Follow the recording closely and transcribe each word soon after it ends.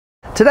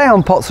Today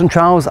on Pots and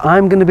Trowels,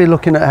 I'm going to be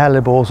looking at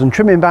hellebores and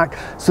trimming back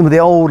some of the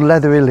old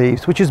leathery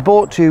leaves, which is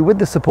brought to you with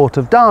the support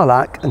of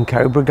Allett and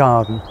Cobra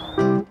Garden.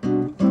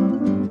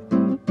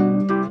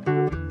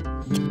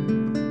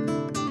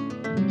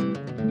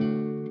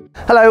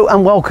 Hello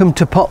and welcome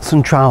to Pots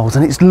and Trowels,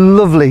 and it's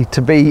lovely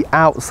to be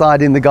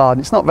outside in the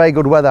garden. It's not very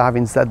good weather,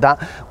 having said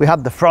that. We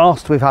had the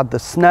frost, we've had the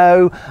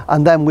snow,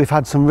 and then we've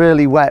had some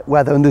really wet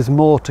weather, and there's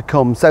more to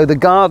come. So the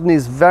garden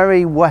is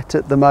very wet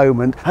at the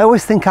moment. I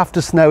always think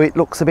after snow it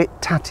looks a bit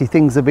tatty.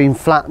 Things have been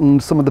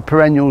flattened. Some of the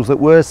perennials that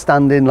were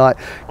standing, like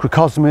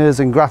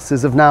crocosmias and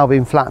grasses, have now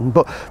been flattened,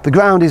 but the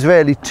ground is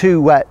really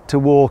too wet to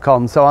walk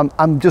on. So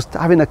I'm just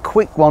having a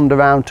quick wander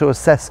around to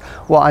assess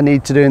what I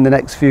need to do in the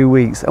next few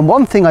weeks. And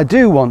one thing I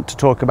do want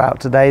to talk about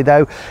today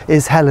though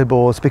is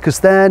hellebores, because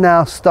they're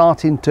now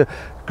starting to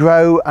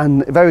grow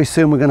and very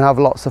soon we're going to have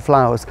lots of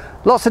flowers.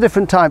 Lots of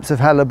different types of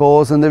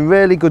hellebores, and they're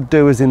really good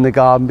doers in the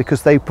garden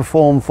because they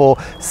perform for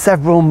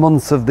several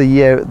months of the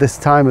year at this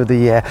time of the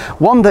year.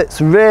 One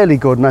that's really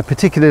good, and I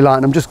particularly like,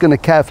 and I'm just going to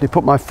carefully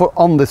put my foot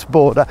on this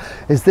border,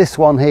 is this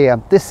one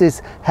here. This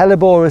is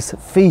Hellebores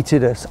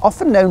foetidus,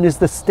 often known as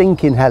the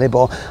stinking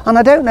hellebore, and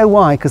I don't know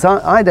why, because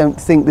I don't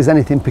think there's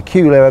anything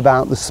peculiar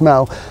about the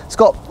smell. It's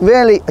got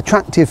really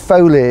attractive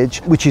foliage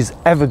which is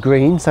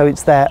evergreen, so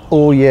it's there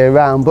all year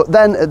round, but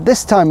then at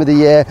this time of the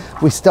year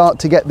we start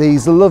to get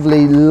these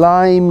lovely lime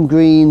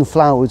green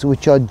flowers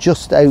which are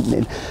just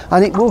opening,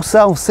 and it will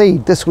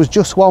self-seed. This was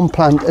just one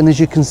plant, and as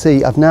you can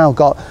see I've now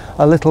got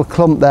a little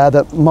clump there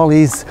that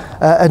Molly's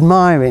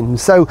admiring.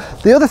 So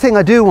the other thing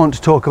I do want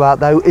to talk about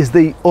though is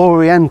the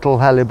oriental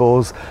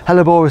hellebores,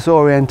 Hellebores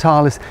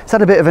orientalis. It's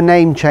had a bit of a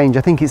name change.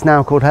 I think it's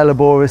now called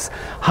Hellebores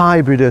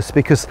hybridus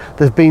because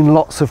there's been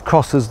lots of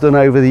crosses done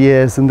over the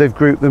years and they've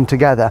grouped them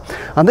together,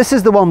 and this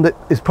is the one that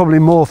is probably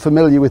more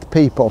familiar with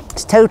people.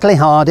 It's totally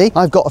hardy.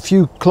 I've got a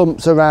few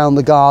clumps around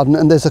the garden,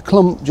 and there's a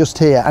clump just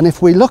here, and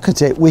if we look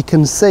at it we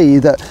can see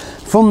that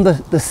from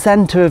the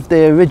center of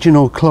the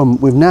original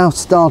clump we've now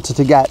started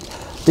to get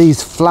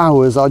these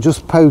flowers are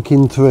just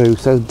poking through.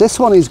 So this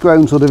one is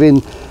grown sort of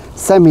in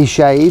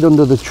semi-shade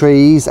under the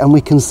trees, and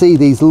we can see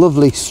these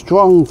lovely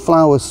strong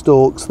flower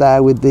stalks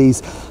there with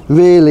these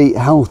really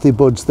healthy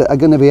buds that are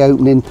going to be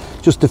opening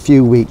just a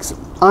few weeks.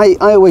 I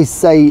always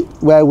say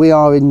where we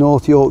are in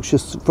North Yorkshire,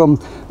 from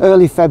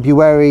early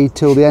February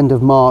till the end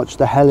of March,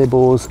 the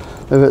hellebores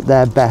are at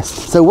their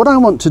best. So what I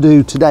want to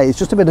do today is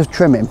just a bit of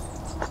trimming.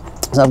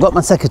 So I've got my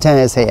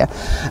secateurs here,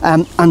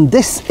 and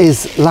this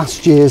is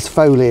last year's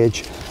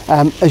foliage.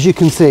 As you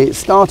can see, it's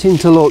starting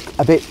to look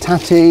a bit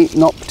tatty,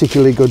 not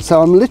particularly good.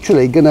 So I'm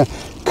literally going to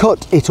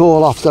cut it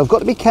all off. So I've got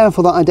to be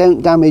careful that I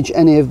don't damage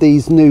any of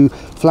these new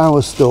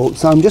flower stalks.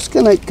 So I'm just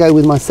going to go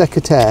with my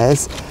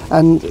secateurs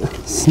and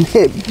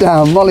snip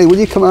down. Molly, will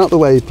you come out the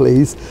way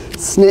please?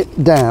 Snip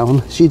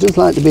down. She does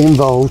like to be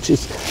involved.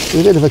 She's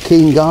a bit of a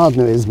keen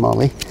gardener, is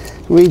Molly.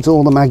 Reads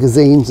all the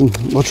magazines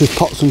and watches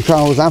Pots and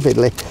Trowels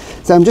avidly.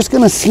 So I'm just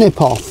going to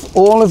snip off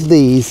all of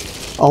these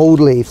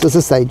old leaves, as I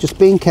say, just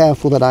being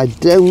careful that I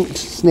don't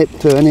snip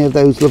through any of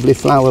those lovely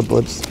flower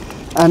buds.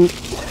 And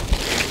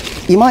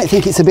you might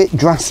think it's a bit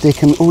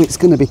drastic and oh, it's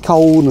going to be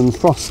cold and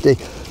frosty,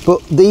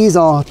 but these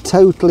are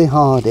totally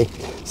hardy.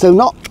 So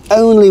not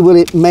only will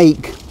it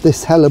make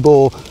this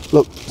hellebore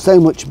look so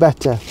much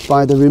better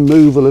by the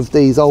removal of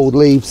these old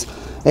leaves,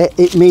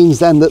 it means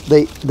then that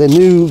the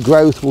new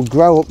growth will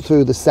grow up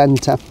through the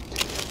centre,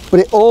 but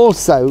it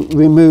also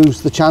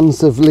removes the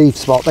chance of leaf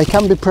spot. They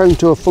can be prone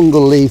to a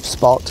fungal leaf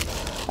spot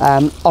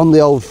on the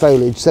old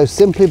foliage, so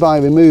simply by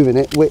removing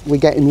it we're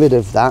getting rid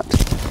of that.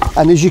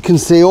 And as you can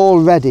see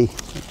already,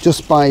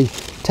 just by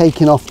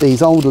taking off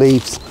these old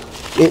leaves,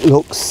 it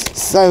looks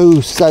so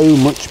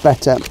much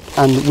better,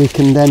 and we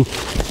can then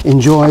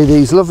enjoy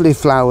these lovely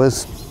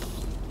flowers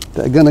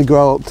that are going to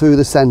grow up through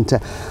the centre.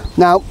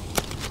 Now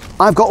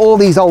I've got all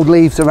these old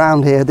leaves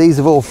around here. These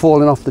have all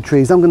fallen off the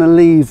trees. I'm going to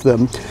leave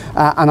them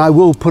and I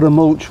will put a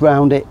mulch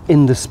around it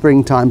in the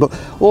springtime, but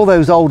all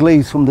those old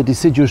leaves from the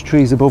deciduous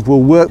trees above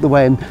will work the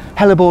way, and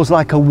hellebore's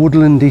like a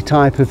woodlandy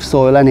type of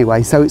soil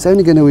anyway, so it's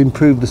only going to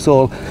improve the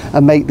soil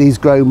and make these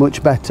grow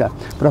much better.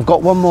 But I've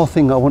got one more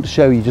thing I want to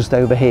show you just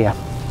over here.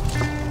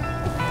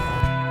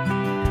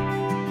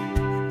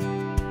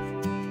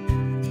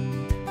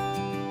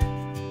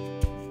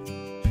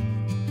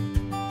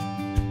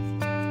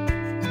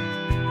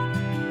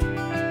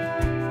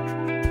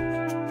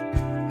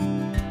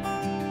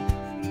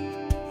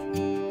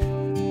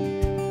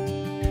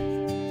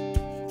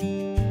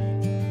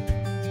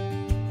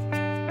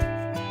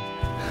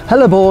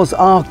 Hellebores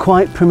are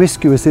quite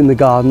promiscuous in the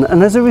garden,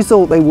 and as a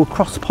result they will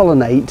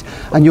cross-pollinate,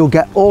 and you'll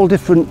get all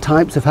different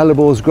types of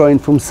hellebores growing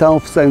from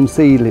self-sown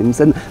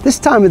seedlings. And this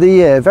time of the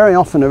year, very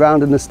often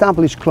around an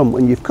established clump,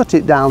 when you've cut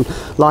it down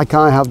like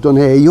I have done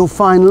here, you'll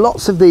find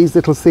lots of these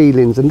little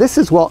seedlings, and this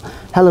is what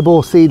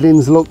hellebore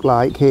seedlings look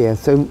like here.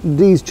 So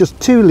these just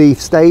 2-leaf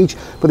stage,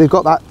 but they've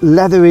got that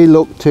leathery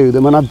look to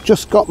them, and I've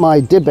just got my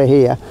dibber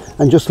here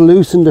and just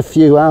loosened a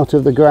few out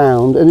of the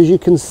ground, and as you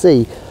can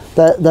see,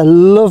 they're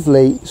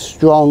lovely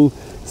strong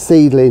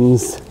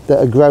seedlings that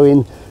are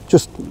growing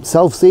just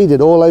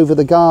self-seeded all over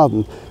the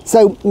garden.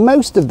 So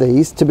most of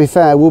these, to be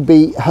fair, will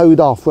be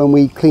hoed off when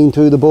we clean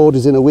through the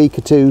borders in a week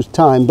or two's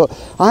time, but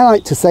I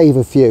like to save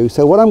a few.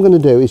 So what I'm going to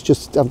do is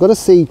just, I've got a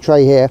seed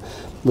tray here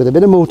with a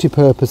bit of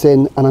multi-purpose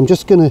in, and I'm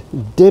just going to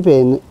dib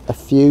in a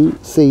few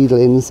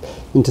seedlings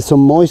into some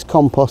moist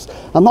compost.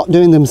 I'm not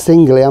doing them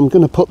singly, I'm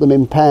going to put them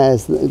in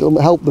pairs.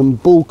 It'll help them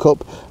bulk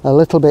up a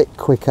little bit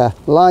quicker,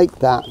 like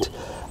that.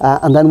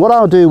 And then what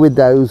I'll do with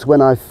those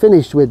when I've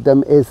finished with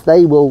them is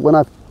they will, when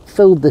I've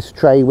filled this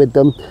tray with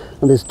them,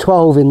 and there's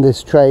 12 in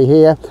this tray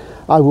here,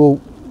 I will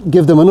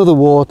give them another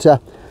water.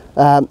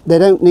 They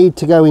don't need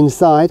to go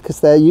inside because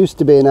they're used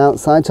to being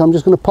outside, so I'm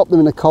just going to pop them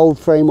in a cold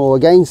frame or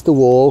against the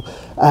wall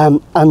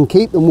and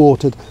keep them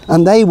watered,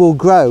 and they will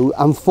grow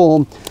and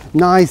form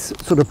nice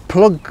sort of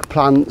plug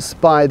plants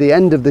by the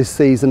end of this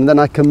season. Then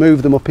I can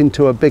move them up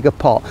into a bigger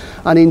pot,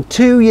 and in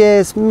 2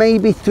 years,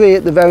 maybe 3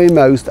 at the very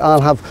most,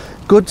 I'll have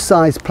good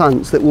sized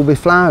plants that will be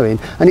flowering,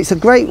 and it's a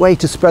great way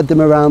to spread them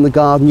around the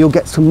garden. You'll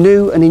get some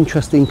new and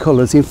interesting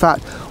colours. In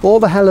fact, all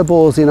the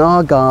hellebores in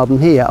our garden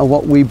here are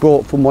what we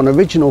brought from one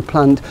original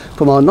plant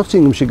from our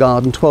Nottinghamshire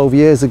garden 12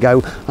 years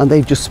ago, and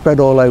they've just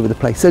spread all over the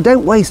place. So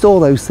don't waste all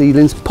those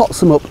seedlings, pot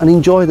them up and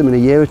enjoy them in a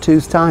year or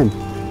two's time.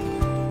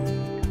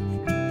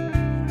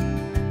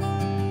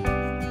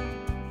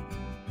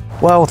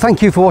 Well,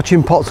 thank you for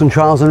watching Pots and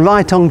Trowels, and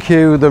right on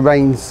cue the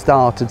rain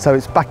started, so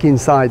it's back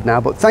inside now,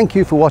 but thank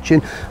you for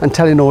watching and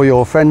telling all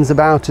your friends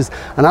about us,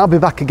 and I'll be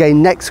back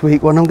again next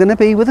week when I'm going to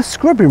be with a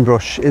scrubbing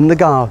brush in the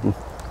garden.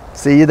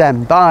 See you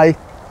then, bye.